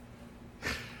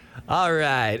All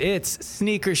right, it's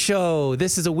Sneaker Show.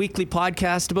 This is a weekly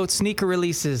podcast about sneaker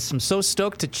releases. I'm so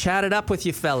stoked to chat it up with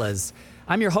you fellas.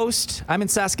 I'm your host. I'm in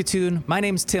Saskatoon. My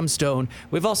name's Tim Stone.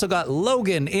 We've also got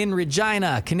Logan in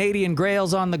Regina, Canadian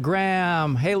Grails on the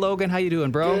gram. Hey, Logan, how you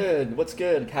doing, bro? Good. What's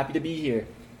good? Happy to be here.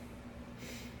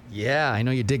 Yeah, I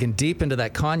know you're digging deep into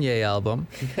that Kanye album.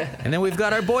 And then we've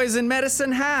got our boys in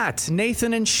Medicine Hat.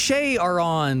 Nathan and Shay are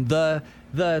on. The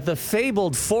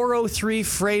fabled 403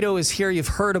 Fredo is here. You've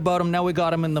heard about him. Now we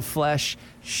got him in the flesh.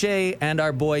 Shay and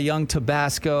our boy Young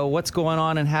Tabasco. What's going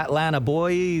on in Hatlanta,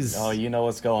 boys? Oh, you know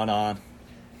what's going on.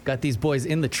 Got these boys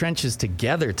in the trenches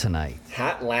together tonight.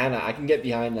 Hatlanta, I can get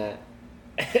behind that.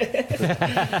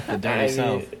 The dirty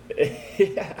South.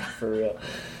 Yeah, for real.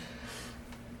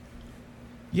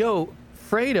 Yo,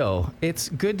 Fredo, it's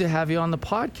good to have you on the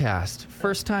podcast.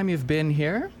 First time you've been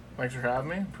here. Thanks for having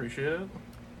me. Appreciate it.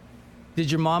 Did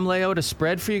your mom lay out a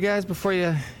spread for you guys before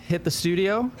you hit the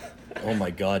studio? Oh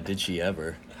my God, did she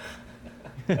ever?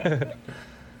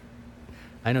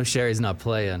 I know Sherry's not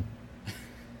playing.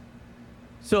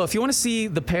 So if you want to see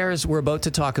the pairs we're about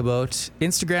to talk about,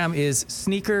 Instagram is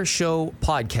Sneaker Show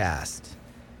Podcast.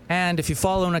 And if you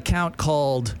follow an account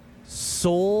called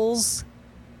Souls_ASE,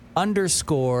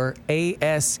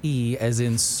 as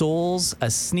in Souls,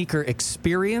 a sneaker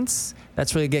experience,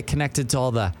 that's where you get connected to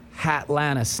all the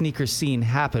Hatlanta sneaker scene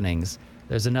happenings.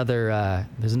 There's another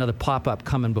pop-up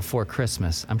coming before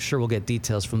Christmas. I'm sure we'll get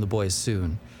details from the boys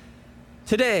soon.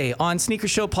 Today on Sneaker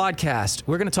Show Podcast,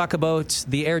 we're going to talk about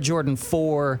the Air Jordan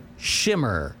 4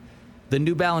 Shimmer, the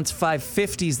New Balance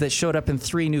 550s that showed up in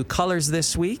 3 new colors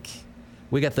this week.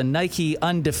 We got the Nike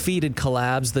Undefeated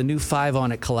collabs, the new 5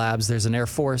 On It collabs. There's an Air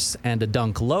Force and a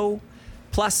Dunk Low.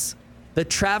 Plus, the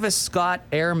Travis Scott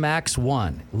Air Max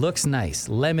 1. Looks nice,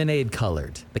 lemonade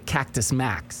colored, the Cactus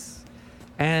Max.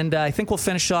 And I think we'll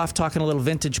finish off talking a little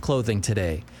vintage clothing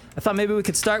today. I thought maybe we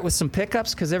could start with some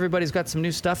pickups because everybody's got some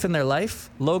new stuff in their life.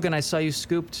 Logan, I saw you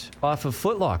scooped off of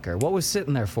Foot Locker. What was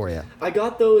sitting there for you? I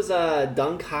got those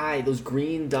Dunk High, those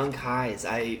green Dunk Highs.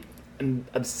 I'm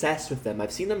obsessed with them.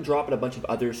 I've seen them drop at a bunch of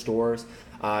other stores.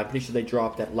 I'm pretty sure they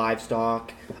dropped at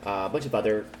Livestock, a bunch of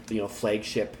other,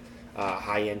 flagship,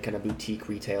 high-end kind of boutique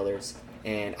retailers.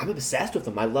 And I'm obsessed with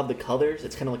them. I love the colors.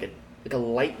 It's kind of like a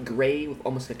light gray with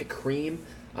almost like a cream,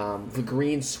 with a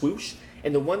green swoosh.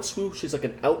 And the one swoosh is like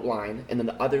an outline, and then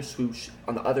the other swoosh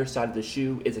on the other side of the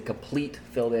shoe is a complete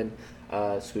filled-in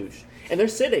swoosh. And they're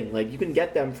sitting. Like, you can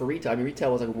get them for retail. I mean,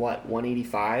 retail was like, what,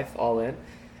 $185 all in?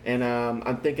 And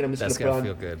I'm thinking I'm just going to put on... That's got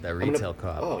to feel good, that retail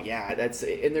cop. Oh, yeah.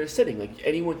 And they're sitting. Like,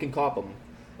 anyone can cop them.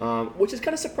 Which is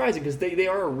kind of surprising because they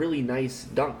are a really nice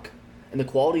dunk. And the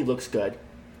quality looks good.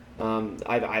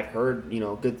 I've heard,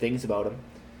 good things about them.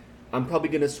 I'm probably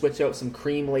going to switch out some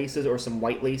cream laces or some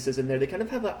white laces in there. They kind of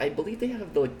have I believe they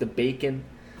have the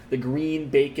green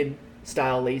bacon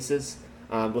style laces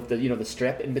with the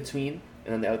strip in between.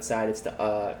 And on the outside, it's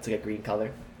like a green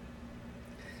color.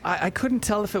 I couldn't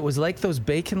tell if it was like those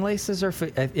bacon laces or if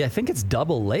I think it's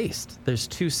double laced. There's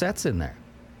 2 sets in there.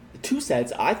 2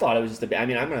 sets. I thought it was just I'm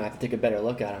going to have to take a better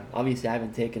look at them. Obviously, I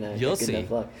haven't taken a good enough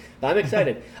look. But I'm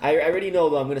excited. I already know,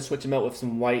 though, I'm going to switch them out with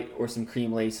some white or some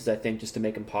cream laces, I think, just to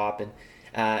make them pop.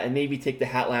 And maybe take the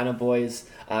Hatlanta boys'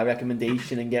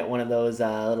 recommendation and get one of those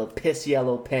little piss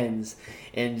yellow pens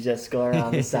and just go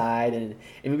around the side and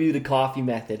maybe do the coffee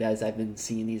method, as I've been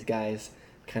seeing these guys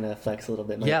kind of flex a little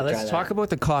bit. Yeah, let's talk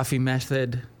about the coffee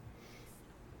method.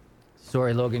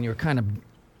 Sorry, Logan, you were kind of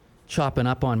chopping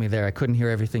up on me there. I couldn't hear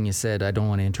everything you said. I don't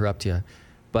want to interrupt you.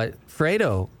 But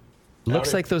Fredo,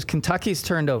 looks like those Kentuckys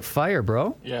turned out fire,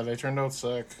 bro. Yeah, they turned out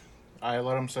sick. I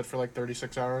let them sit for like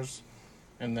 36 hours,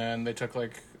 and then they took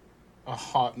like a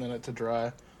hot minute to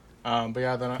dry. But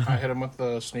yeah, then I hit them with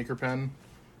the sneaker pen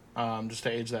just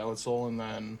to age the outsole, and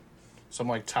then some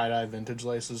like tie-dye vintage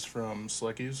laces from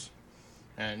Slickies.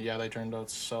 And yeah, they turned out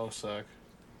so sick.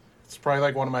 It's probably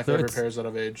like one of my favorite pairs that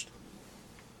I've aged.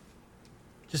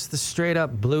 Just the straight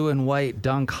up blue and white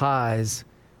Dunk Highs,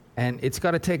 and it's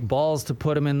got to take balls to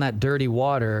put them in that dirty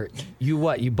water.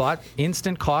 You bought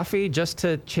instant coffee just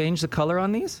to change the color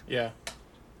on these? Yeah.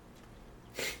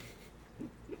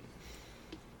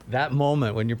 That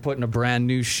moment when you're putting a brand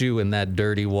new shoe in that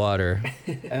dirty water.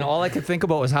 And all I could think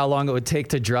about was how long it would take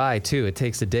to dry, too. It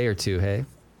takes a day or two, hey?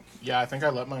 Yeah, I think I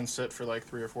let mine sit for like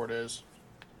 3 or 4 days.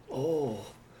 Oh.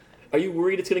 Are you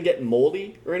worried it's going to get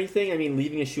moldy or anything? I mean,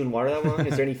 leaving a shoe in water that long?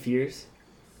 Is there any fears?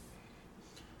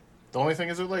 The only thing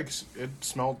is it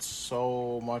smelled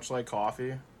so much like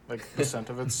coffee. Like, the scent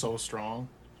of it's so strong.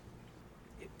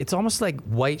 It's almost like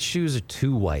white shoes are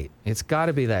too white. It's got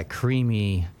to be that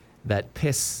creamy, that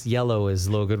piss yellow, as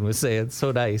Logan was saying.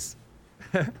 So nice.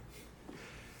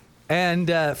 And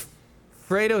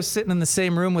Fredo's sitting in the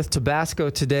same room with Tabasco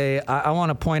today. I want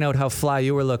to point out how fly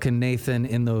you were looking, Nathan,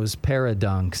 in those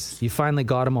Paradunks. You finally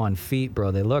got them on feet,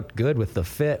 bro. They looked good with the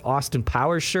fit. Austin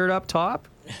Powers shirt up top.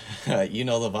 You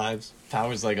know the vibes.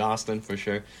 Powers like Austin for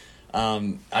sure.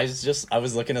 I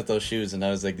was looking at those shoes and I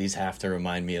was like, these have to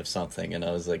remind me of something. And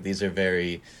I was like, these are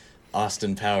very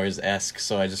Austin Powers-esque.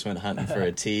 So I just went hunting for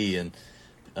a tee and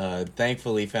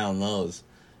thankfully found those.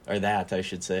 Or that, I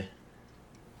should say.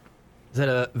 Is that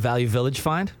a Value Village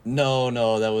find? No,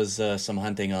 that was some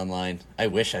hunting online. I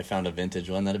wish I found a vintage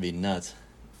one. That'd be nuts.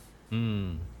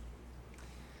 Yeah,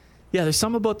 there's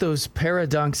some about those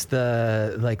Paradunks.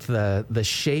 The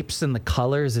shapes and the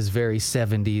colors is very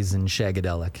 70s and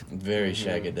shagadelic. Very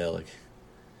shagadelic.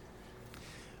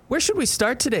 Where should we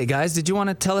start today, guys? Did you want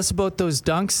to tell us about those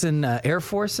Dunks and Air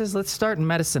Forces? Let's start in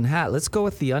Medicine Hat. Let's go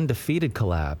with the Undefeated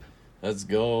collab. Let's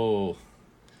go.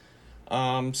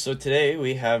 So today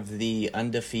we have the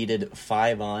Undefeated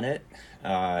 5 on it,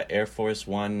 Air Force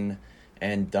One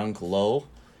and Dunk Low.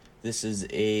 This is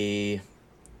the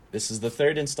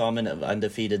third installment of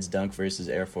Undefeated's Dunk versus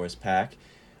Air Force pack.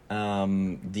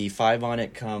 The 5 on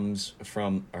it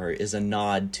is a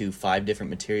nod to 5 different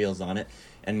materials on it,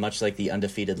 and much like the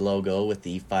Undefeated logo with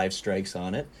the 5 strikes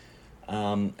on it.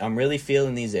 I'm really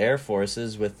feeling these Air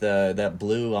Forces with that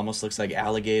blue, almost looks like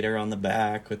alligator on the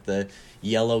back, with the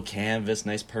yellow canvas,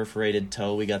 nice perforated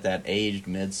toe. We got that aged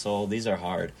midsole. These are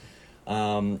hard.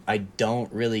 I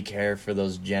don't really care for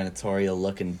those janitorial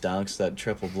looking Dunks, that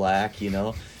triple black, you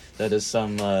know. That is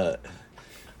some,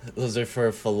 those are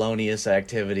for felonious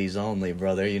activities only,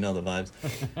 brother. You know the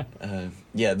vibes.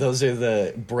 Yeah, those are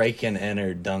the break and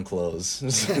enter Dunk Lows.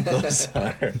 Those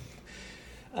are.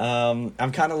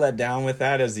 I'm kind of let down with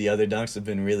that, as the other Dunks have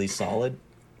been really solid.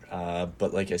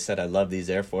 But like I said, I love these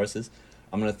Air Forces.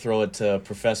 I'm going to throw it to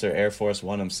Professor Air Force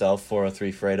One himself,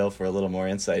 403 Fredo, for a little more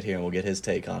insight here, and we'll get his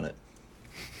take on it.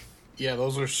 Yeah,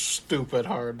 those are stupid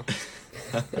hard.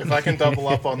 If I can double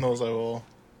up on those, I will.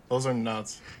 Those are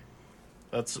nuts.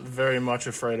 That's very much a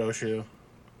Fredo shoe.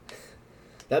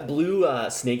 That blue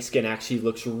snakeskin actually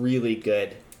looks really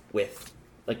good with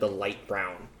like the light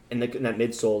brown. And that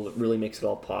midsole really makes it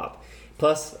all pop.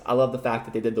 Plus, I love the fact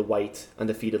that they did the white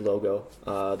Undefeated logo.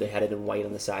 They had it in white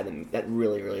on the side, and that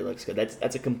really, really looks good.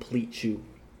 That's a complete shoe.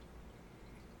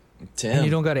 Tim. And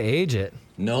you don't got to age it.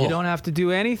 No. You don't have to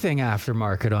do anything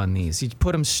aftermarket on these. You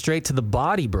put them straight to the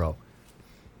body, bro.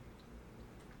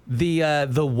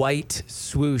 The white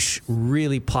swoosh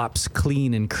really pops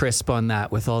clean and crisp on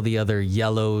that with all the other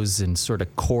yellows and sort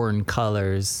of corn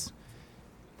colors.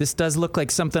 This does look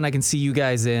like something I can see you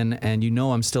guys in, and you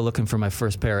know I'm still looking for my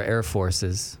first pair of Air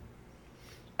Forces.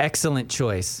 Excellent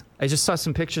choice. I just saw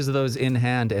some pictures of those in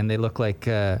hand, and they look like...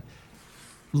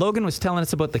 Logan was telling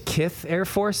us about the Kith Air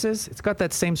Forces. It's got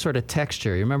that same sort of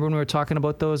texture. You remember when we were talking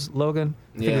about those, Logan?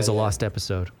 I think it was a lost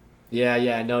episode.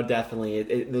 Yeah, no, definitely.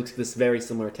 It looks this very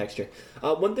similar texture.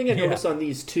 One thing I noticed on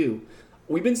these, too,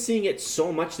 we've been seeing it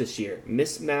so much this year.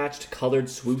 Mismatched colored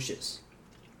swooshes.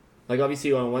 Like,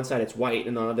 obviously, on one side it's white,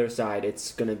 and on the other side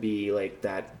it's going to be, like,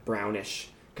 that brownish,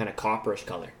 kind of copperish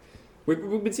color.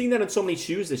 We've been seeing that on so many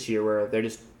shoes this year where they're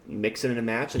just mixing and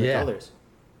matching the colors.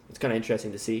 It's kind of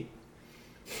interesting to see.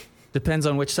 Depends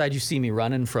on which side you see me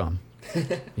running from,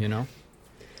 you know?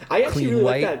 I actually Clean really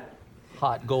white, like that.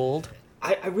 hot gold.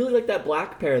 I really like that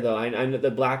black pair, though. I know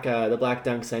the black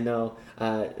Dunks, I know.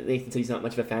 Nathan said he's not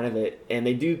much of a fan of it, and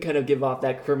they do kind of give off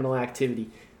that criminal activity.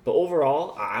 But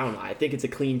overall, I don't know. I think it's a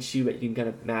clean shoe that you can kind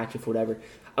of match with whatever.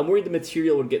 I'm worried the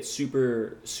material would get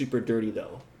super, super dirty,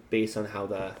 though, based on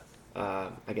how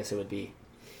I guess it would be.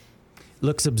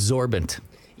 Looks absorbent.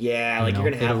 Yeah, like you're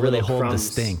going to have it'll really little hold crumbs,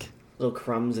 the stink. little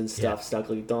crumbs and stuff stuck.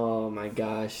 Like, oh my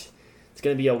gosh. It's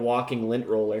going to be a walking lint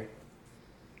roller.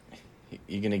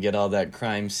 You're going to get all that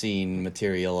crime scene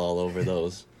material all over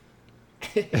those.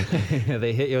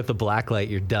 They hit you with the black light,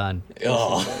 you're done.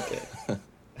 Oh.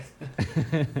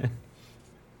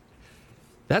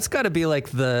 That's got to be like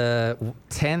the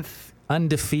 10th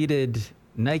undefeated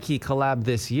Nike collab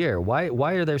this year.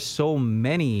 Why are there so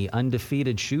many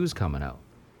undefeated shoes coming out?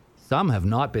 Some have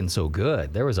not been so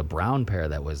good. There was a brown pair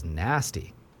that was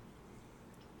nasty.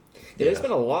 Yeah, there's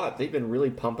been a lot. They've been really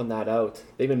pumping that out.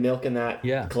 They've been milking that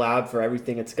collab for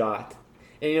everything it's got.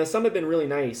 And, some have been really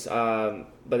nice.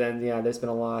 But then, there's been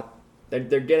a lot.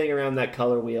 They're getting around that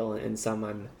color wheel, and some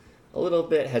I'm a little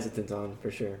bit hesitant on,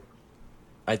 for sure.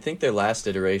 I think their last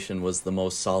iteration was the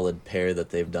most solid pair that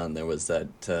they've done. There was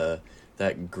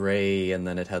that gray, and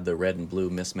then it had the red and blue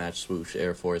mismatched swoosh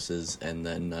Air Forces, and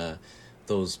then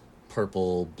those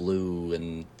purple, blue,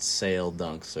 and sail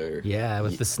Dunks.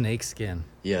 With the snake skin.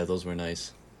 Yeah, those were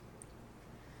nice.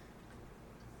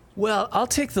 Well, I'll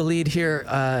take the lead here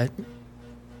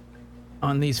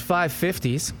on these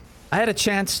 550s. I had a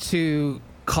chance to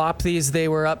cop these. They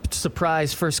were up,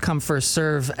 surprise, first come, first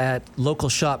serve at local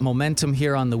shop Momentum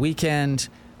here on the weekend.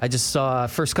 I just saw a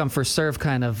first come, first serve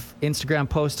kind of Instagram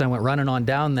post. I went running on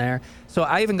down there. So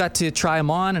I even got to try them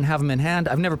on and have them in hand.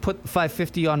 I've never put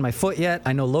 550 on my foot yet.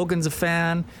 I know Logan's a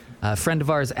fan. A friend of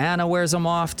ours, Anna, wears them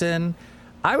often.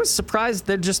 I was surprised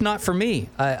they're just not for me.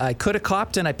 I could have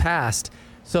copped and I passed.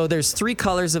 So there's 3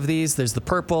 colors of these. There's the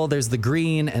purple, there's the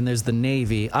green, and there's the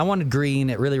navy. I wanted green.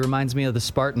 It really reminds me of the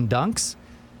Spartan Dunks.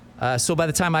 So by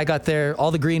the time I got there, all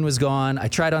the green was gone. I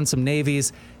tried on some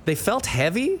navies. They felt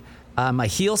heavy. My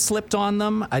heel slipped on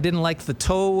them. I didn't like the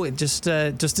toe. It just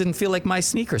didn't feel like my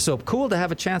sneaker. So cool to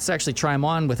have a chance to actually try them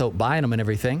on without buying them and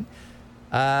everything.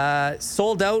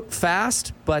 Sold out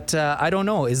fast, but I don't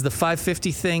know. Is the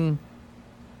 550 thing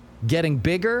getting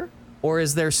bigger, or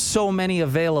is there so many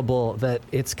available that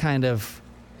it's kind of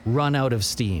run out of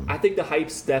steam? I think the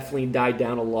hype's definitely died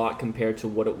down a lot compared to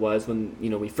what it was when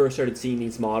we first started seeing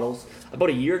these models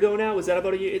about a year ago now. Was that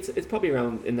about a year? It's probably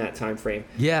around in that time frame.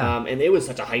 Yeah. And it was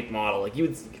such a hype model. Like, you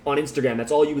would on Instagram,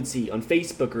 that's all you would see. On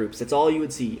Facebook groups, that's all you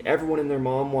would see. Everyone and their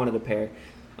mom wanted a pair.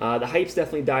 The hype's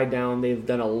definitely died down. They've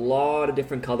done a lot of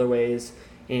different colorways,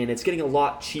 and it's getting a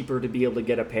lot cheaper to be able to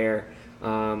get a pair.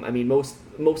 I mean, most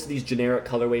of these generic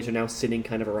colorways are now sitting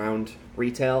kind of around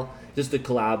retail. Just the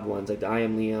collab ones, like the I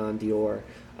Am Leon, Dior.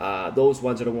 Those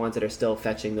ones are the ones that are still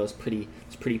fetching those pretty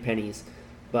pennies.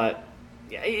 But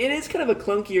yeah, it is kind of a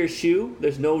clunkier shoe.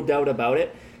 There's no doubt about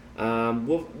it.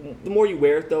 Well, the more you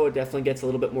wear it, though, it definitely gets a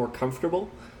little bit more comfortable.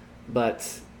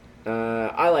 But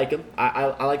I like them.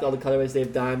 I like all the colorways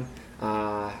they've done.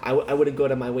 I wouldn't go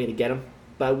to my way to get them.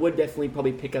 But I would definitely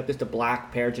probably pick up just a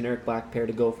black pair, generic black pair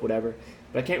to go for whatever.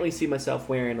 But I can't really see myself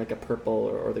wearing like a purple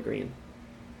or the green.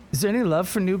 Is there any love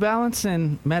for New Balance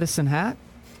and Medicine Hat?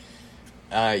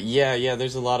 Yeah.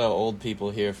 There's a lot of old people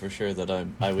here for sure that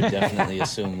I would definitely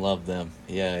assume love them.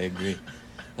 Yeah, I agree.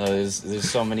 There's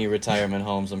so many retirement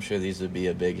homes. I'm sure these would be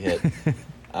a big hit.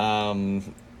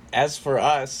 As for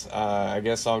us, I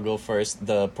guess I'll go first.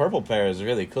 The purple pair is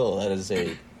really cool. That is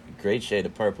a great shade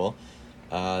of purple.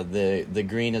 The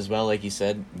green as well, like you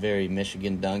said, very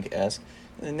Michigan Dunk-esque.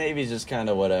 The navy's just kind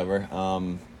of whatever.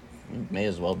 May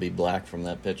as well be black from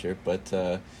that picture.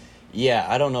 But, yeah,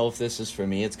 I don't know if this is for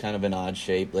me. It's kind of an odd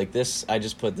shape. Like this, I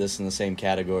just put this in the same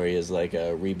category as like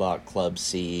a Reebok Club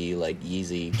C, like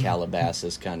Yeezy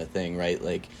Calabasas kind of thing, right?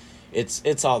 Like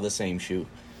it's all the same shoe.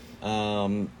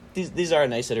 These are a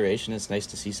nice iteration. It's nice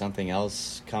to see something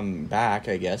else come back,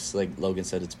 I guess. Like Logan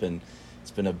said, it's been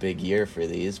a big year for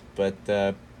these, but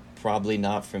probably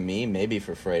not for me. Maybe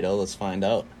for Fredo. Let's find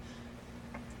out.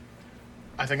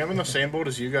 I think I'm in the same boat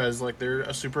as you guys. Like, they're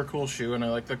a super cool shoe, and I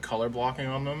like the color blocking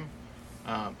on them.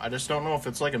 I just don't know if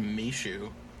it's like a me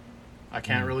shoe. I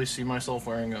can't really see myself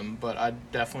wearing them, but I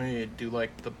definitely do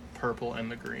like the purple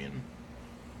and the green.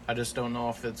 I just don't know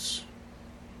if it's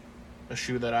a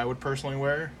shoe that I would personally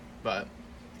wear, but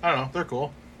I don't know. They're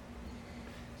cool.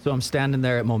 So I'm standing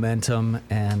there at Momentum,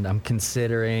 and I'm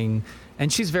considering,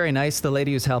 and she's very nice, the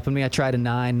lady who's helping me. I tried a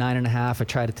 9.5, I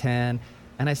tried a 10,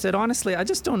 and I said, honestly, I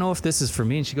just don't know if this is for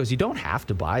me. And she goes, you don't have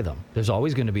to buy them. There's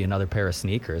always going to be another pair of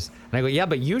sneakers. And I go, yeah,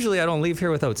 but usually I don't leave here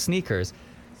without sneakers.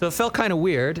 So it felt kind of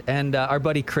weird, and our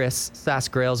buddy Chris, Sass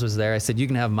Grails, was there. I said, you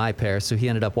can have my pair, so he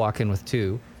ended up walking with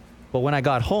 2. But when I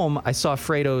got home, I saw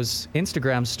Fredo's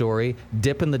Instagram story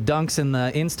dipping the dunks in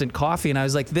the instant coffee, and I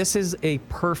was like, this is a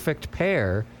perfect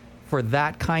pair for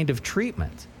that kind of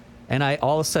treatment. And I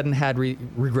all of a sudden had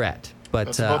regret. But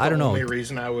That's about I don't the know. only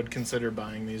reason I would consider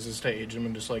buying these is to age them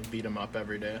and just like beat them up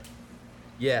every day.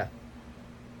 Yeah.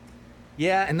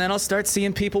 Yeah, and then I'll start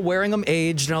seeing people wearing them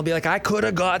aged, and I'll be like, I could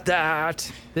have got that.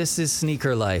 This is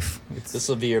sneaker life. This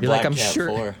will be your You're Black like, I'm Cat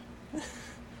sure.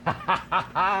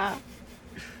 4.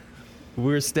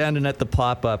 We were standing at the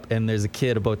pop-up, and there's a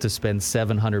kid about to spend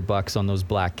 $700 on those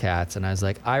Black Cats, and I was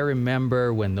like, I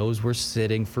remember when those were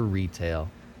sitting for retail.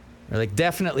 They're like,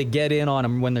 definitely get in on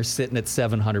them when they're sitting at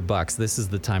 $700. This is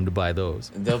the time to buy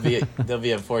those. They'll be at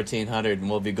 $1,400, and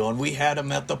we'll be going, we had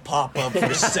them at the pop-up for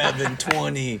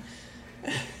 $720.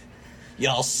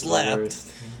 Y'all slept.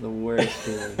 The worst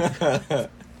feeling.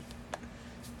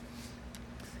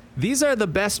 These are the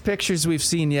best pictures we've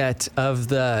seen yet of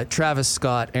the Travis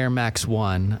Scott Air Max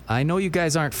 1. I know you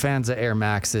guys aren't fans of Air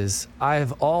Maxes.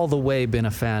 I've all the way been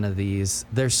a fan of these.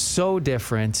 They're so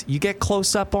different. You get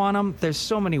close up on them. There's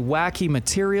so many wacky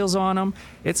materials on them.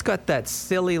 It's got that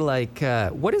silly, like,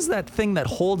 what is that thing that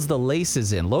holds the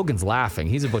laces in? Logan's laughing.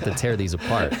 He's about to tear these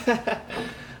apart.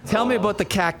 Tell me about the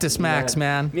Cactus Max, Yeah.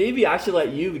 man. Maybe I should let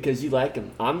you because you like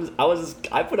them.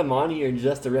 I put them on here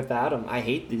just to rip at them. I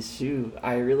hate this shoe.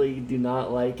 I really do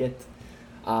not like it.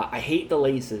 I hate the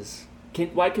laces.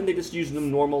 Why couldn't they just use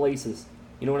them normal laces?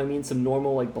 You know what I mean? Some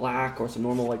normal like black or some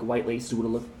normal like white laces would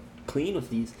have looked clean with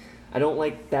these. I don't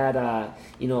like that.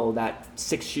 That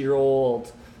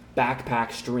 6-year-old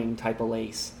backpack string type of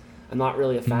lace. I'm not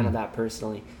really a fan of that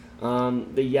personally.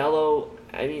 The yellow.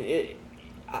 I mean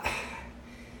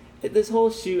this whole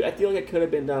shoe, I feel like it could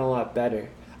have been done a lot better.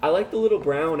 I like the little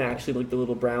brown, actually, like the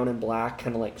little brown and black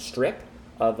kind of like strip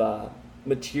of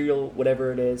material,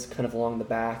 whatever it is, kind of along the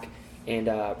back and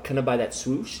kind of by that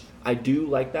swoosh. I do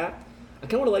like that. I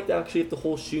kind of would have liked that actually if the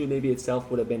whole shoe maybe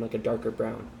itself would have been like a darker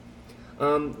brown.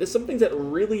 There's some things that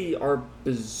really are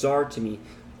bizarre to me.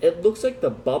 It looks like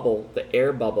the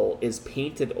air bubble, is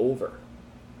painted over.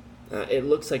 It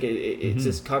looks like it's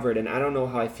just covered, and I don't know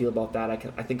how I feel about that.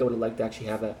 I think I would have liked to actually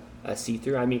have a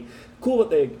see-through. I mean, cool that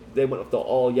they went with the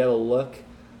all-yellow look,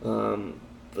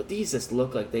 but these just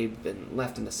look like they've been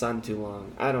left in the sun too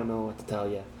long. I don't know what to tell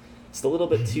you. It's a little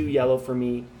bit too yellow for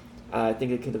me. I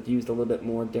think it could have used a little bit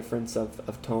more difference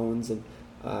of tones and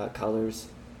colors.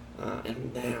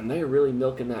 And damn, they're really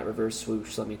milking that reverse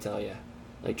swoosh, let me tell you.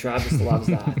 Like, Travis loves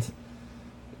that.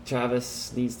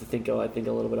 Travis needs to think a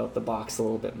little bit out the box a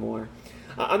little bit more.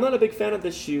 I'm not a big fan of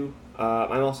this shoe.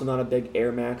 I'm also not a big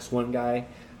Air Max 1 guy.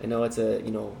 I know it's a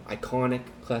iconic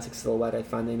classic silhouette. I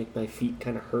find they make my feet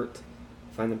kind of hurt.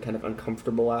 I find them kind of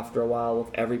uncomfortable after a while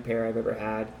with every pair I've ever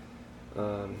had.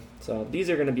 So these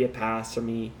are going to be a pass for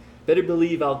me. Better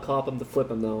believe I'll cop them to flip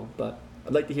them though. But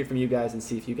I'd like to hear from you guys and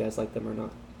see if you guys like them or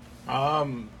not.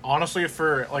 Honestly,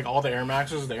 for like all the Air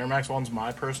Maxes, the Air Max 1's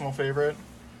my personal favorite.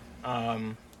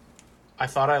 I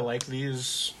thought I liked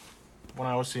these when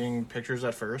I was seeing pictures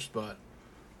at first, but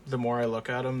the more I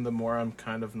look at them, the more I'm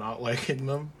kind of not liking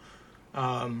them.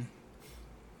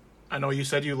 I know you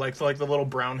said you liked like the little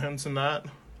brown hints in that.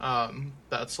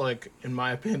 That's like, in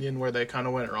my opinion, where they kind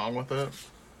of went wrong with it.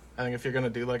 I think if you're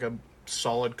gonna do like a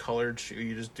solid colored shoe,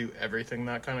 you just do everything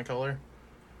that kind of color.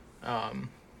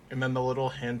 And then the little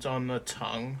hint on the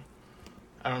tongue,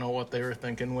 I don't know what they were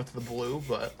thinking with the blue,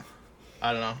 but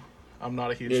I don't know. I'm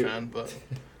not a huge fan, but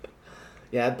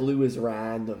yeah, that blue is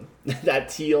random. that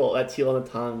teal on the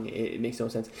tongue, it makes no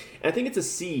sense. And I think it's a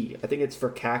C. I think it's for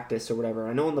cactus or whatever.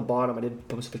 I know on the bottom, I didn't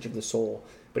post a picture of the sole,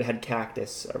 but it had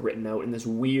cactus written out in this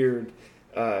weird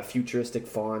futuristic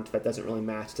font that doesn't really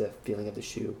match the feeling of the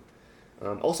shoe.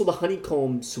 Also, the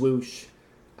honeycomb swoosh,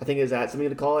 I think, is that something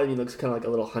to call it? I mean, it looks kind of like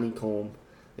a little honeycomb.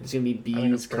 It's gonna be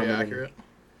bees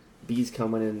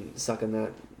coming and sucking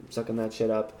that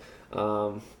shit up.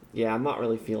 Yeah, I'm not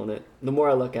really feeling it. The more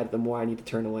I look at it, the more I need to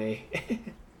turn away.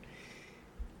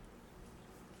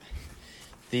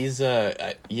 These,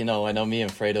 I know me and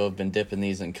Fredo have been dipping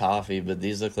these in coffee, but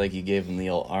these look like you gave them the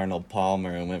old Arnold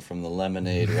Palmer and went from the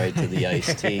lemonade right to the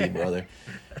iced tea, brother.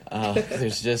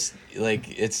 There's just,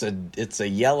 like, it's a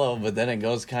yellow, but then it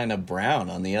goes kind of brown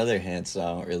on the other hand, so I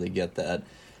don't really get that.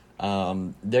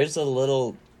 There's a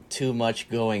little too much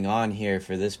going on here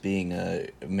for this being a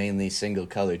mainly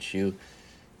single-colored shoe.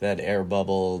 That air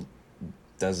bubble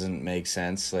doesn't make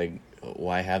sense. Like,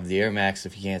 why have the Air Max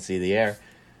if you can't see the air?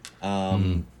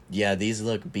 Yeah, these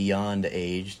look beyond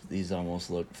aged. These almost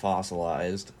look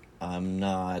fossilized. I'm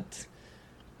not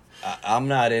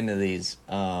into these.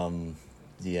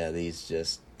 Yeah, these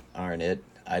just aren't it.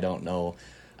 I don't know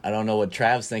what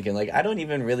Trav's thinking. Like, I don't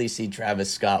even really see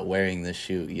Travis Scott wearing this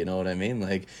shoe. You know what I mean?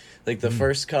 Like the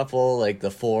first couple, like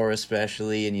the 4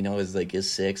 especially, and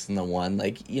his 6 and the 1.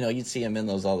 Like, you'd see him in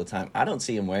those all the time. I don't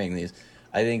see him wearing these.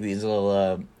 I think these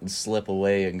will slip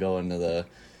away and go into the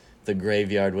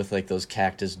graveyard with like those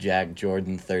Cactus Jack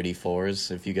Jordan 34s,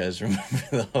 if you guys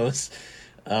remember those.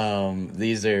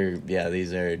 These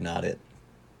are not it.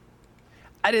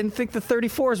 I didn't think the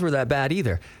 34s were that bad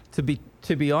either. To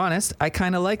be honest, I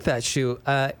kind of like that shoe,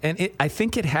 and I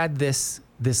think it had this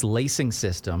lacing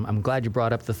system. I'm glad you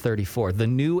brought up the 34. The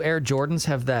new Air Jordans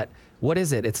have that. What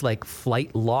is it? It's like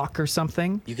flight lock or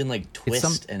something. You can like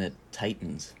twist and it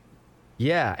tightens.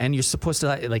 Yeah, and you're supposed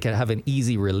to like have an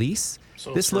easy release.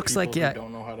 So this looks like who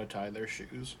don't know how to tie their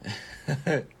shoes.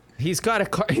 He's got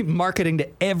marketing to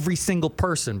every single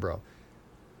person, bro.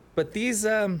 But these.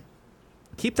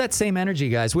 Keep that same energy,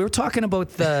 guys. We were talking about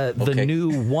the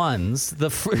new ones.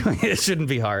 It shouldn't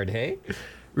be hard, hey?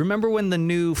 Remember when the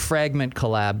new Fragment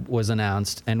collab was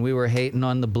announced and we were hating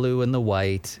on the blue and the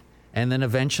white, and then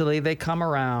eventually they come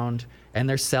around and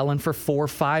they're selling for $4 or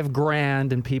 $5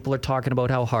 grand and people are talking about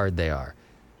how hard they are.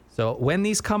 So when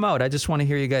these come out, I just want to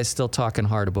hear you guys still talking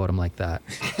hard about them like that.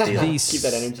 Keep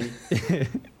that energy.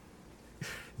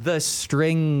 The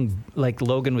string, like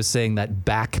Logan was saying, that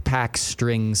backpack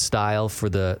string style for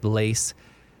the lace.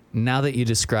 Now that you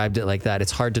described it like that,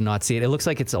 it's hard to not see it. It looks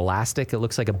like it's elastic. It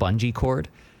looks like a bungee cord.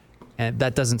 And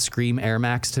that doesn't scream Air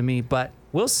Max to me, but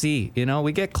we'll see. You know,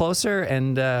 we get closer,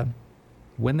 and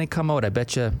when they come out, I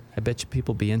bet you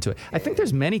people be into it. I think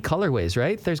there's many colorways,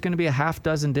 right? There's going to be a half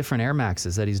dozen different Air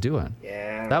Maxes that he's doing.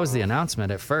 Yeah. That was the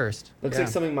announcement at first. Looks like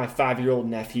something my 5-year-old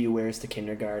nephew wears to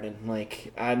kindergarten.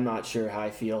 Like, I'm not sure how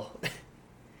I feel.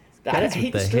 I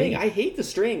hate the string. I hate the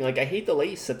string. Like, I hate the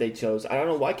lace that they chose. I don't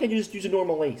know. Why can't you just use a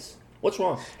normal lace? What's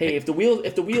wrong? Hey, if the wheel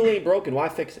ain't broken, why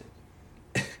fix it?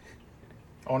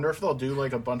 I wonder if they'll do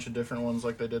like a bunch of different ones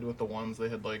like they did with the ones. They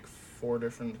had like 4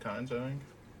 different kinds, I think.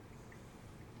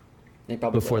 They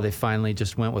probably Before will. they finally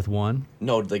just went with one?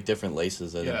 No, like different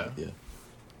laces. I think. Yeah.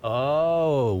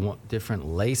 Oh, different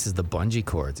laces, the bungee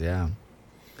cords, yeah.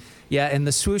 Yeah, and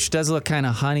the swoosh does look kind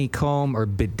of honeycomb or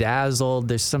bedazzled.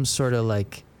 There's some sort of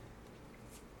like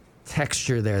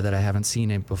texture there that I haven't seen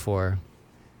it before.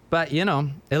 But, you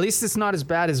know, at least it's not as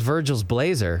bad as Virgil's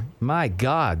blazer. My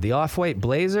God, the off-white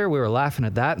blazer, we were laughing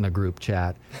at that in the group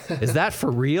chat. Is that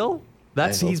for real?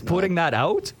 He's putting that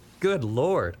out? Good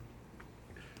Lord.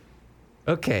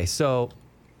 Okay, so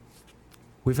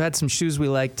we've had some shoes we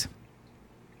liked.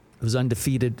 It was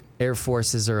undefeated. Air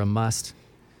Forces are a must.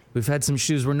 We've had some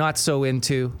shoes we're not so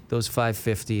into, those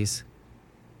 550s.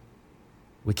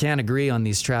 We can't agree on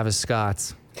these Travis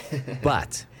Scotts.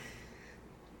 But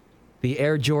the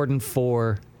Air Jordan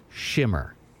 4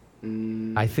 Shimmer.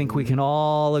 I think we can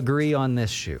all agree on this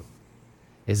shoe.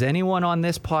 Is anyone on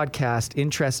this podcast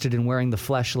interested in wearing the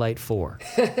Fleshlight 4?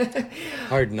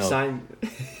 Hard no.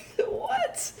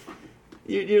 What?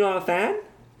 You're not a fan?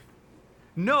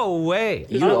 No way.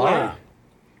 You are.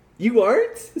 You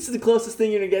aren't? This is the closest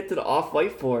thing you're going to get to the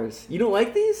off-white 4s. You don't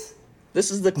like these?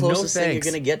 This is the closest thing you're thanks.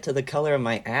 gonna get to the color of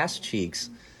my ass cheeks.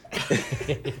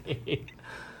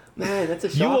 Man, that's a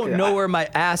shocker. You won't know where my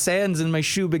ass ends and my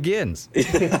shoe begins. You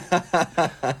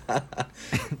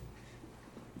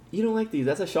don't like these.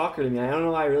 That's a shocker to me. I don't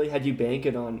know why I really had you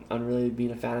banking on really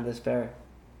being a fan of this pair.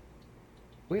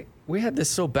 We had this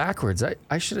so backwards.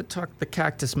 I should have talked the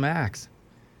Cactus Max.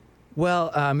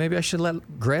 Well, maybe I should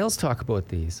let Grails talk about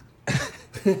these.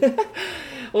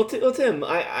 Well, Tim,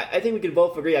 I think we could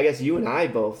both agree. I guess you and I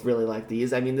both really like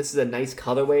these. I mean, this is a nice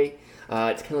colorway.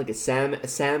 It's kind of like a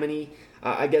salmony,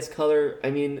 I guess, color.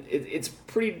 I mean, it's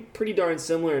pretty darn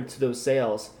similar to those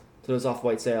sails, to those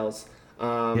off-white sails.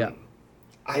 Yeah.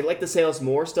 I like the sails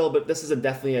more still, but this is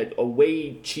definitely a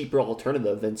way cheaper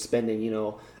alternative than spending, I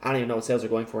don't even know what sales are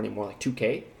going for anymore, like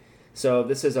 $2K. So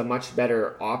this is a much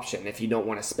better option if you don't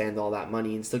want to spend all that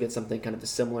money and still get something kind of a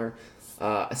similar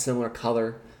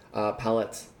color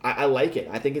palette. I like it.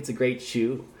 I think it's a great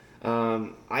shoe.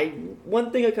 One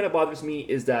thing that kind of bothers me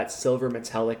is that silver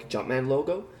metallic Jumpman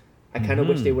logo. I kind of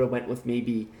wish they would have went with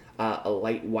maybe a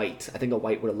light white. I think a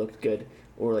white would have looked good,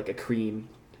 or like a cream.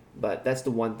 But that's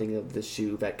the one thing of the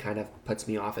shoe that kind of puts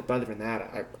me off it. But other than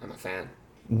that, I'm a fan.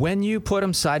 When you put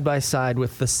them side by side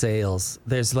with the sails,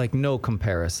 there's like no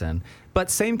comparison.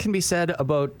 But same can be said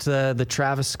about the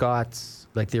Travis Scotts,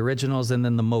 like the originals, and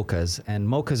then the Mochas. And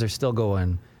Mochas are still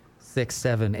going $600,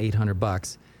 $700,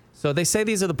 $800. So they say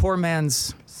these are the poor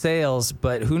man's sails,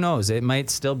 but who knows? It might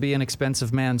still be an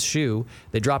expensive man's shoe.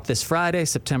 They dropped this Friday,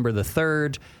 September the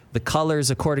 3rd. The colors,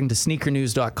 according to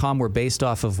sneakernews.com, were based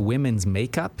off of women's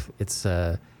makeup. It's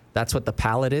that's what the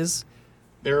palette is.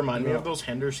 They remind me of those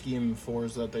Hender Scheme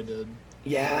 4s that they did.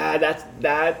 Yeah,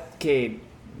 that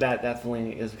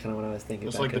definitely is kind of what I was thinking.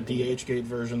 It's like the DH Gate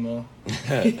version, though.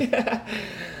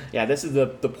 Yeah, this is the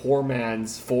poor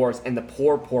man's force and the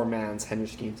poor man's Hender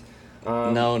Schemes.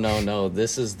 No.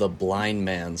 This is the blind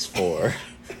man's 4.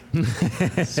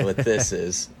 That's what this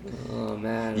is. Oh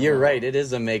man, You're right. It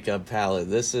is a makeup palette.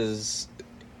 This is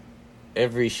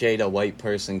every shade a white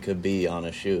person could be on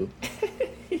a shoe.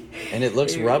 And it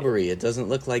looks rubbery. It doesn't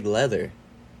look like leather.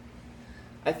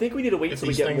 I think we need to wait If till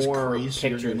we these get things more crease,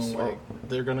 you're pictures. gonna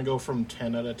they're gonna go from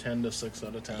 10 out of 10 to 6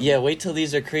 out of 10. Yeah, wait till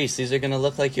these are creased. These are going to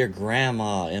look like your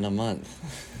grandma in a month.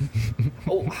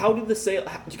 How did the sale?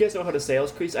 Do you guys know how the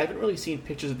sails crease? I haven't really seen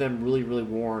pictures of them really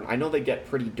worn. I know they get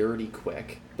pretty dirty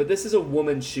quick, but this is a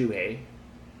woman's shoe, hey?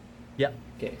 Yeah.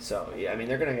 Okay, so yeah, I mean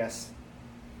they're gonna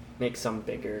make some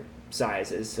bigger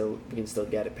sizes so we can still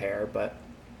get a pair, but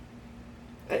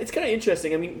it's kind of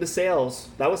interesting. I mean, the sails,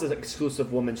 that was an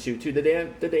exclusive woman's shoe too.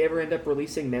 Did they ever end up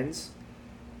releasing men's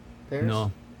pairs?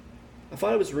 No. I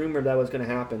thought it was rumored that was going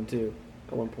to happen too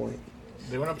at one point.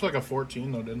 They went up to like a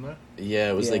 14 though, didn't they? Yeah,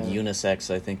 it was like Yeah. unisex,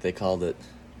 I think they called it.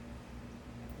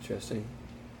 Interesting.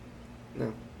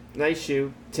 No, nice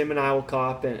shoe. Tim and I will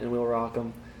cop and we'll rock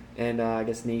them. and I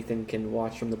guess Nathan can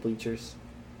watch from the bleachers.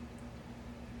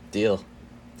 Deal.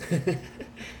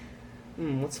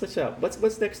 Let's switch up.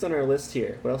 What's next on our list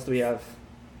here? What else do we have?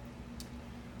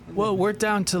 Well, we're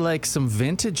down to like some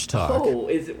vintage talk. Oh,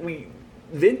 is it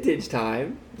vintage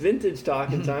time? Vintage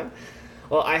talking time.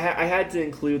 Well, I had to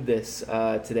include this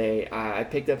today. I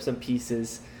picked up some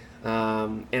pieces,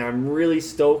 and I'm really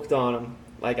stoked on them.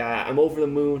 Like I'm over the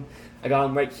moon. I got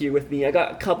them right here with me. I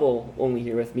got a couple only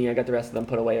here with me. I got the rest of them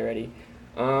put away already.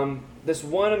 This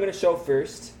one I'm going to show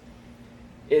first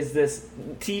is this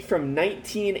tee from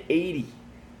 1980.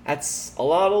 That's a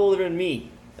lot older than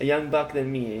me, a young buck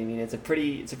than me. I mean, it's a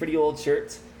pretty old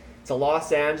shirt. It's a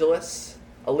Los Angeles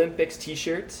Olympics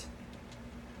T-shirt.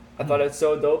 I thought it was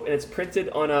so dope, and it's printed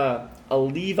on a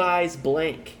Levi's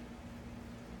blank.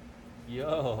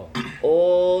 Yo.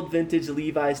 Old vintage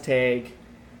Levi's tag.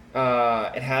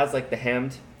 It has like the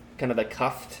hemmed, kind of the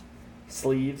cuffed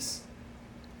sleeves.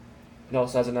 It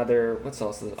also has another, what's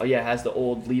else? Oh yeah, it has the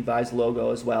old Levi's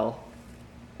logo as well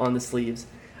on the sleeves.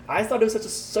 I thought it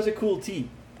was such a cool tee,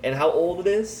 and how old it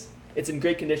is. It's in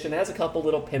great condition. It has a couple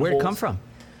little pinholes. Where'd it come from?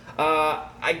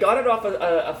 I got it off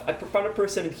I found a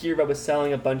person here that was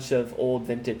selling a bunch of old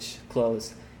vintage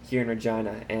clothes here in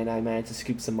Regina, and I managed to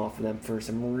scoop some off of them for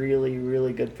some really,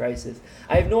 really good prices.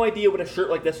 I have no idea what a shirt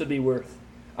like this would be worth.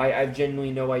 I have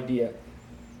genuinely no idea.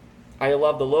 I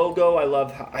love the logo. I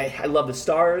love the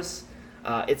stars.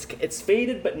 It's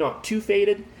faded, but not too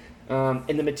faded.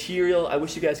 And the material, I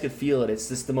wish you guys could feel it. It's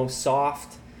just the most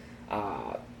soft.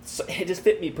 So it just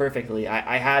fit me perfectly.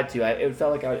 I had to. It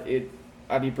felt like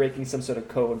I'd be breaking some sort of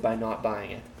code by not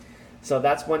buying it. So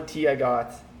that's one tee I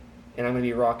got, and I'm gonna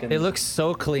be rocking. It looks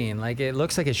so clean. Like it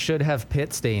looks like it should have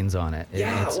pit stains on it.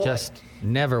 Yeah, It's well, just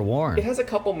never worn. It has a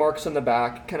couple marks on the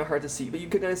back, kind of hard to see, but you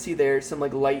can kind of see there some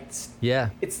like lights.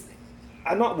 Yeah.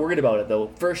 I'm not worried about it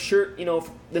though. For a shirt,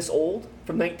 this old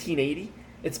from 1980,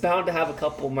 it's bound to have a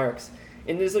couple marks.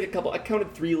 And there's like a couple. I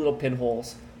counted 3 little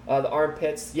pinholes. The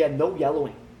armpits, no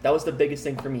yellowing. That was the biggest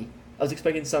thing for me. I was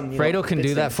expecting some. Fredo can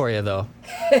do that for you though.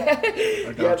 Put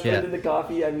it in the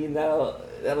coffee. I mean, that'll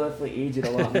definitely age it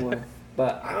a lot more.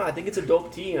 But I don't know. I think it's a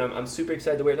dope tee, and I'm super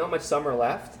excited to wear it. Not much summer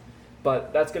left,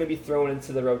 but that's going to be thrown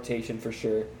into the rotation for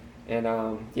sure. And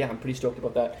I'm pretty stoked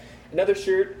about that. Another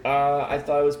shirt, I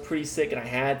thought it was pretty sick, and I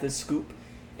had to scoop,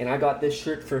 and I got this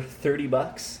shirt for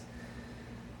 $30,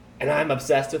 and I'm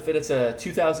obsessed with it. It's a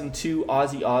 2002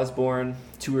 Ozzy Osbourne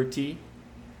tour tee.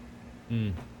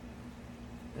 It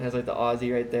has like the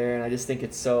Ozzy right there, and I just think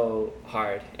it's so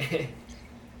hard.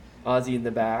 Ozzy in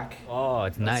the back. Oh,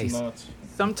 it's That's nice. nuts.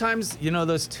 Sometimes,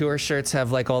 those tour shirts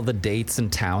have like all the dates and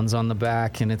towns on the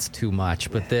back, and it's too much.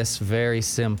 But this, very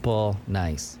simple,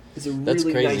 nice. It's a That's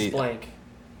really crazy. nice blank.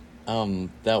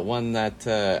 That one that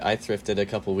I thrifted a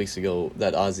couple weeks ago,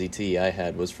 that Aussie tee I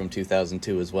had was from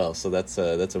 2002 as well. So that's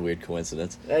a weird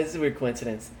coincidence. That is a weird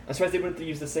coincidence. I'm surprised they wouldn't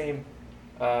use the same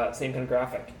kind of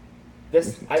graphic.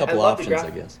 This I Couple love options, the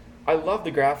graphic. I guess. I love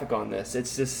the graphic on this.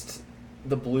 It's just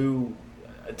the blue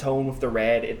tone with the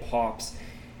red. It pops.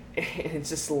 And it's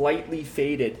just lightly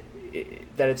faded. It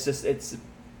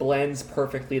blends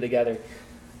perfectly together.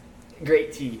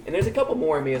 Great tee. And there's a couple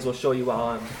more I may as well show you while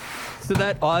I'm. So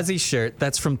that Ozzy shirt,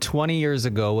 that's from 20 years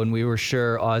ago when we were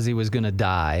sure Ozzy was going to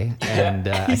die. And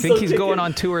I He's think still he's going kicking.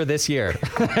 on tour this year.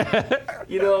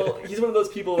 He's one of those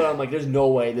people that I'm like, there's no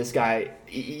way this guy,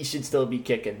 he should still be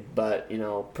kicking. But,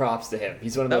 props to him.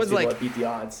 He's one of That those was people like- that beat the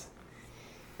odds.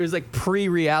 It was like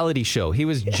pre-reality show. He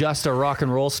was just a rock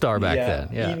and roll star back then.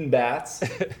 Yeah. Eating bats.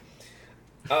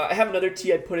 I have another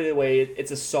tee. I put it away.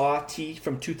 It's a Saw tee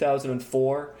from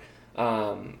 2004.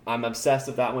 I'm obsessed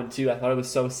with that one too. I thought it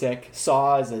was so sick.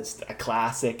 Saw is a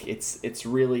classic. It's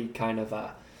really kind of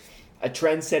a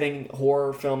trend-setting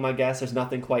horror film, I guess. There's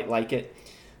nothing quite like it.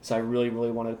 So I really, really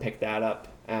wanted to pick that up.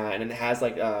 And it has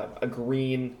like a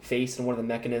green face in one of the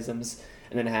mechanisms.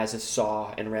 And then it has a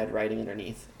Saw and red writing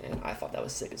underneath. And I thought that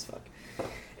was sick as fuck.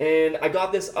 And I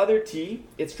got this other tee.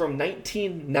 It's from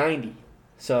 1990.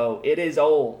 So it is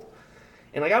old.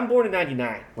 And I'm born in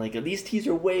 99. These tees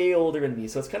are way older than me.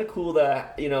 So it's kind of cool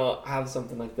to, have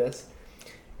something like this.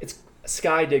 It's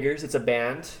Sky Diggers. It's a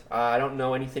band. I don't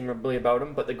know anything really about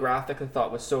them. But the graphic I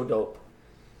thought was so dope.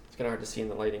 It's kind of hard to see in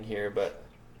the lighting here. But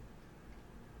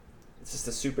it's just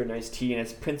a super nice tee. And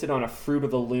it's printed on a Fruit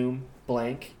of the Loom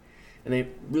blank. And they have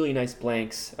really nice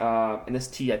blanks. And this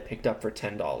tee I picked up for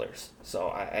 $10. So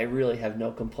I really have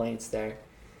no complaints there.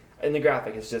 And the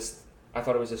graphic is just, I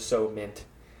thought it was just so mint.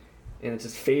 And it's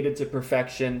just faded to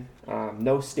perfection.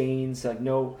 No stains.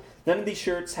 None of these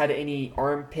shirts had any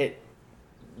armpit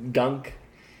gunk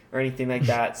or anything like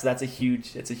that. So it's a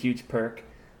huge perk.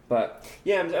 But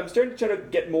yeah, I'm starting to try to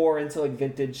get more into like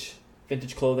vintage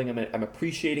clothing. I'm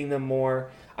appreciating them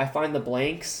more. I find the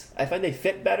blanks, I find they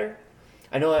fit better.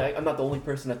 I know I'm not the only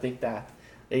person to think that.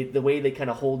 The way they kind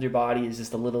of hold your body is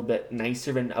just a little bit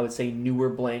nicer than, I would say, newer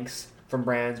blanks from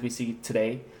brands we see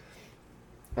today.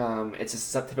 It's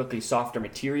just typically softer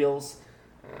materials.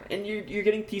 And you're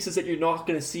getting pieces that you're not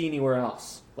going to see anywhere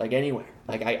else, like anywhere.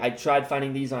 Like I tried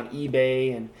finding these on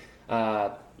eBay and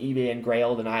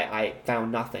Grailed, and I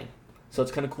found nothing. So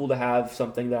it's kind of cool to have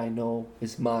something that I know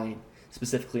is mine,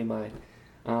 specifically mine.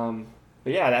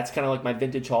 But yeah, that's kind of like my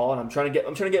vintage haul, and I'm trying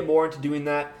to get more into doing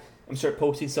that. I'm start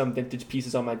posting some vintage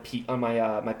pieces on my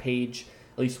my page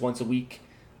at least once a week.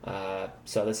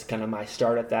 So this is kind of my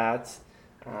start at that.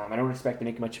 I don't expect to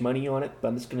make much money on it, but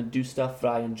I'm just going to do stuff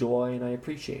that I enjoy and I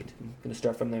appreciate. I'm going to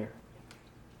start from there.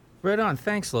 Right on.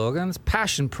 Thanks, Logan. It's a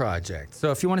passion project. So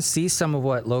if you want to see some of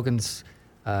what Logan's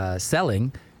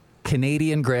selling,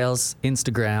 Canadian Grail's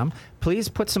Instagram, please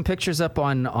put some pictures up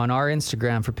on our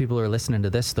Instagram for people who are listening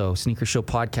to this, though, Sneaker Show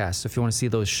Podcast. So if you want to see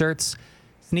those shirts,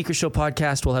 Sneaker Show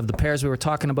Podcast, we'll have the pairs we were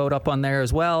talking about up on there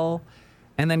as well.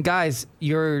 And then, guys,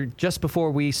 just before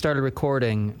we started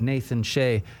recording, Nathan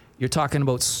Shea, you're talking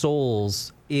about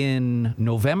Soles in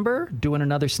November, doing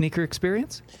another sneaker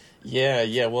experience?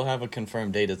 Yeah, we'll have a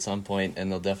confirmed date at some point,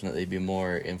 and there'll definitely be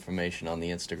more information on the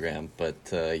Instagram. But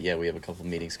yeah, we have a couple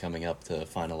meetings coming up to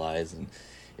finalize, and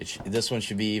this one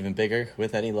should be even bigger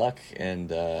with any luck.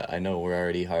 And I know we're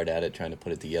already hard at it trying to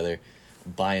put it together,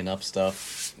 buying up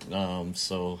stuff.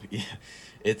 So yeah,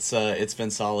 it's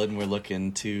been solid, and we're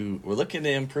looking to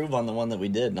improve on the one that we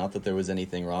did. Not that there was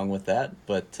anything wrong with that,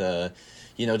 but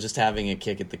just having a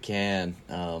kick at the can,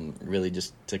 really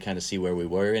just to kind of see where we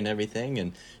were and everything,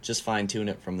 and just fine tune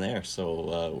it from there.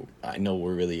 So I know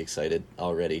we're really excited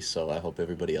already, so I hope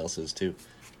everybody else is too.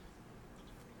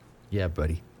 Yeah,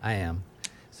 buddy, I am.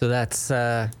 So that's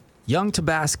Young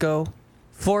Tabasco,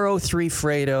 403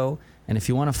 Fredo, and if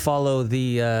you want to follow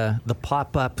the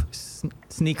pop-up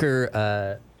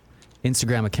sneaker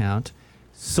Instagram account,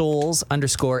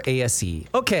 Soles_ASE.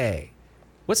 Okay.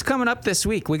 What's coming up this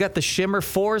week? We got the Shimmer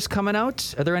 4s coming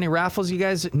out. Are there any raffles you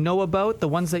guys know about? The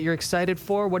ones that you're excited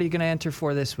for? What are you going to enter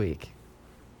for this week?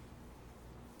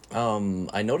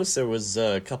 I noticed there was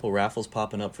a couple raffles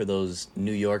popping up for those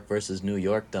New York versus New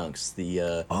York dunks.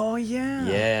 Oh, yeah.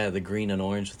 Yeah, the green and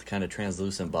orange with the kind of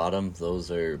translucent bottom.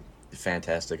 Those are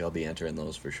fantastic. I'll be entering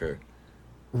those for sure.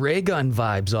 Ray gun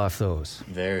vibes off those.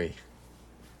 Very.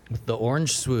 With the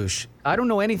orange swoosh. I don't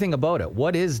know anything about it.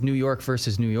 What is New York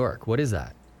versus New York? What is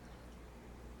that?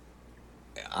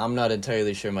 I'm not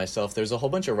entirely sure myself. There's a whole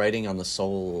bunch of writing on the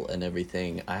sole and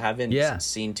everything. I haven't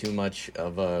seen too much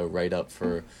of a write-up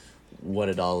for what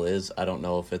it all is. I don't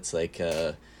know if it's like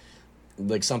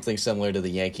something similar to the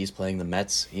Yankees playing the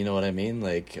Mets, you know what I mean?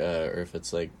 Or if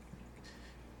it's like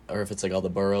all the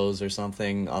boroughs or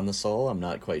something on the sole. I'm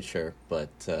not quite sure, but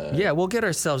yeah, we'll get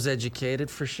ourselves educated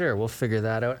for sure. We'll figure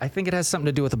that out. I think it has something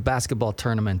to do with a basketball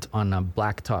tournament on a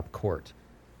blacktop court.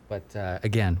 But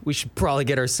again, we should probably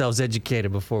get ourselves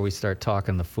educated before we start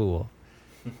talking the fool.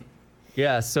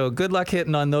 Yeah, so good luck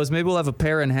hitting on those. Maybe we'll have a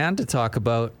pair in hand to talk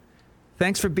about.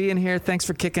 Thanks for being here. Thanks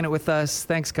for kicking it with us.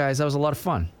 Thanks, guys. That was a lot of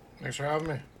fun. Thanks for having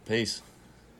me. Peace.